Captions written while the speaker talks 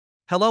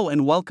Hello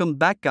and welcome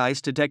back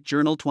guys to Tech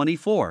Journal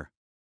 24.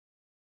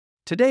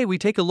 Today we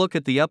take a look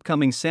at the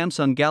upcoming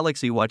Samsung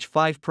Galaxy Watch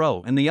 5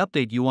 Pro and the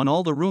update you on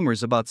all the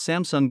rumors about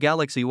Samsung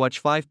Galaxy Watch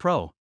 5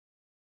 Pro.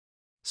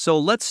 So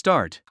let's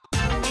start.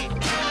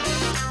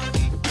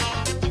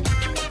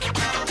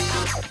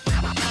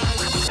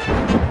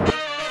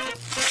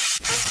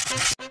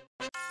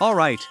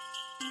 Alright.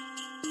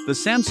 The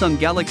Samsung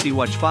Galaxy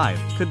Watch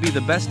 5 could be the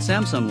best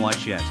Samsung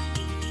watch yet.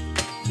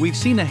 We've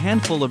seen a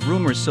handful of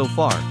rumors so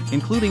far,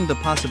 including the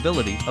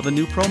possibility of a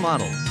new Pro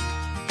model.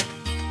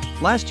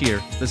 Last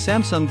year, the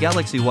Samsung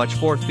Galaxy Watch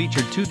 4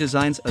 featured two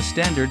designs: a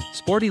standard,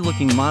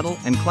 sporty-looking model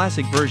and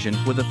classic version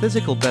with a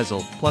physical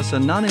bezel, plus a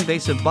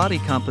non-invasive body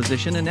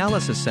composition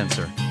analysis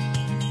sensor.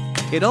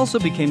 It also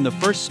became the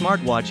first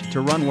smartwatch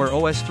to run Wear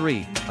OS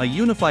 3, a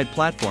unified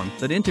platform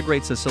that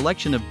integrates a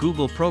selection of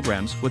Google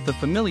programs with the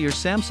familiar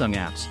Samsung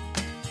apps.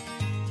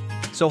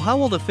 So how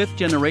will the 5th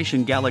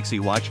generation Galaxy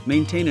Watch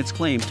maintain its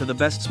claim to the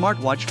best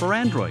smartwatch for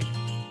Android?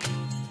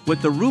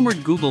 With the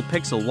rumored Google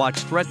Pixel Watch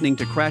threatening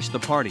to crash the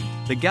party,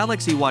 the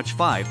Galaxy Watch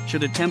 5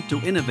 should attempt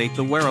to innovate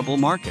the wearable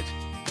market.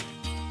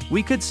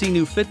 We could see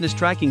new fitness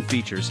tracking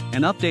features,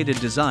 an updated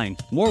design,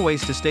 more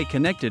ways to stay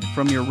connected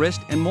from your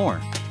wrist and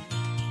more.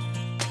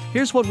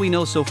 Here's what we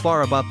know so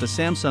far about the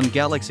Samsung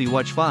Galaxy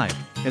Watch 5,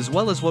 as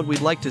well as what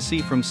we'd like to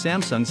see from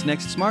Samsung's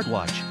next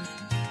smartwatch.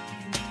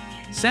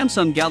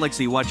 Samsung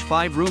Galaxy Watch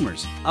 5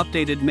 rumors,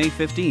 updated May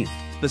 15th.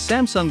 The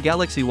Samsung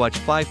Galaxy Watch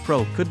 5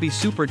 Pro could be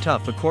super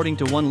tough according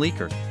to one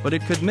leaker, but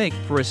it could make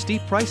for a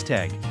steep price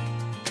tag.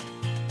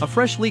 A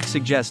fresh leak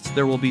suggests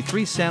there will be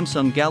 3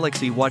 Samsung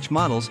Galaxy Watch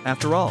models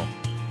after all.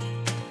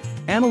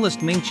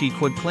 Analyst Ming-Chi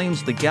Kuo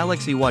claims the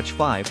Galaxy Watch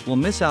 5 will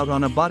miss out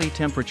on a body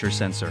temperature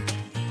sensor.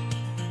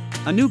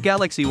 A new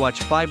Galaxy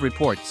Watch 5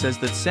 report says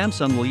that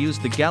Samsung will use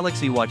the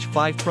Galaxy Watch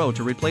 5 Pro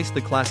to replace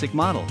the classic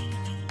model.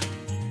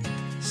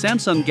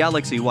 Samsung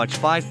Galaxy Watch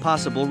 5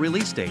 possible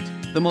release date.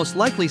 The most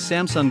likely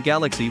Samsung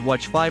Galaxy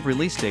Watch 5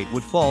 release date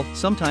would fall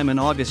sometime in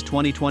August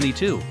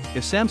 2022,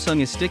 if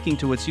Samsung is sticking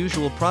to its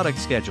usual product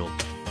schedule.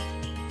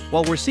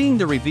 While we're seeing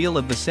the reveal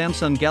of the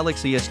Samsung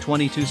Galaxy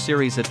S22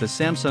 series at the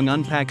Samsung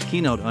Unpacked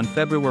keynote on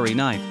February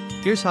 9th,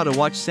 here's how to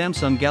watch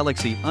Samsung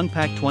Galaxy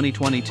Unpacked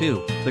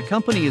 2022. The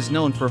company is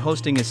known for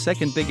hosting a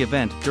second big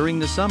event during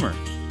the summer.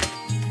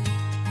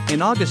 In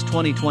August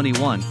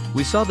 2021,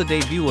 we saw the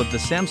debut of the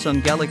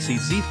Samsung Galaxy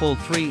Z Fold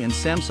 3 and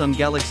Samsung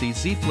Galaxy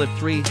Z Flip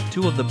 3,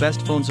 two of the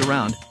best phones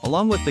around,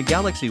 along with the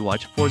Galaxy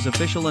Watch 4's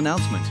official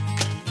announcement.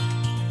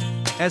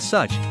 As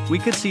such, we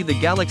could see the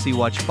Galaxy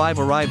Watch 5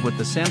 arrive with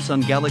the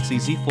Samsung Galaxy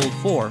Z Fold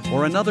 4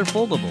 or another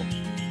foldable.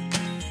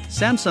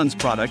 Samsung's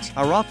products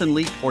are often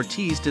leaked or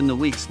teased in the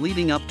weeks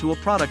leading up to a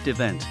product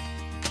event.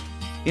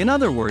 In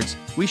other words,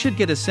 we should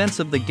get a sense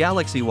of the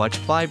Galaxy Watch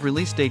 5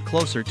 release date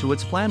closer to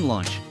its planned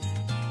launch.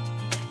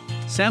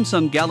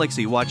 Samsung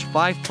Galaxy Watch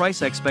 5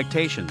 price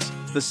expectations.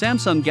 The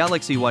Samsung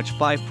Galaxy Watch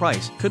 5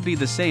 price could be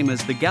the same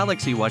as the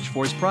Galaxy Watch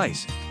 4's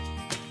price.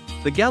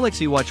 The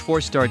Galaxy Watch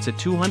 4 starts at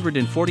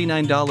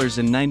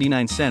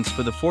 $249.99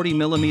 for the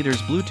 40mm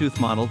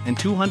Bluetooth model and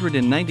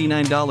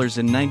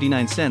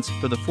 $299.99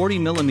 for the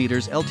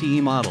 40mm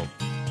LTE model.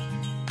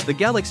 The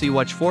Galaxy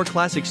Watch 4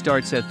 Classic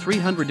starts at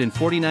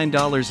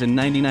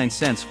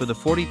 $349.99 for the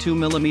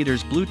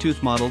 42mm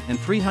Bluetooth model and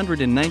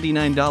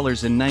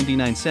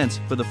 $399.99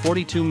 for the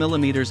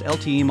 42mm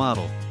LTE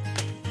model.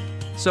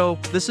 So,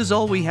 this is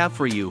all we have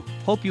for you.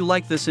 Hope you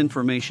like this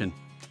information.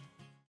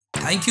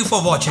 Thank you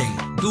for watching.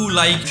 Do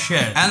like,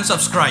 share and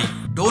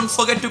subscribe. Don't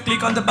forget to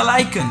click on the bell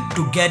icon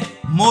to get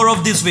more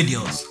of these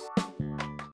videos.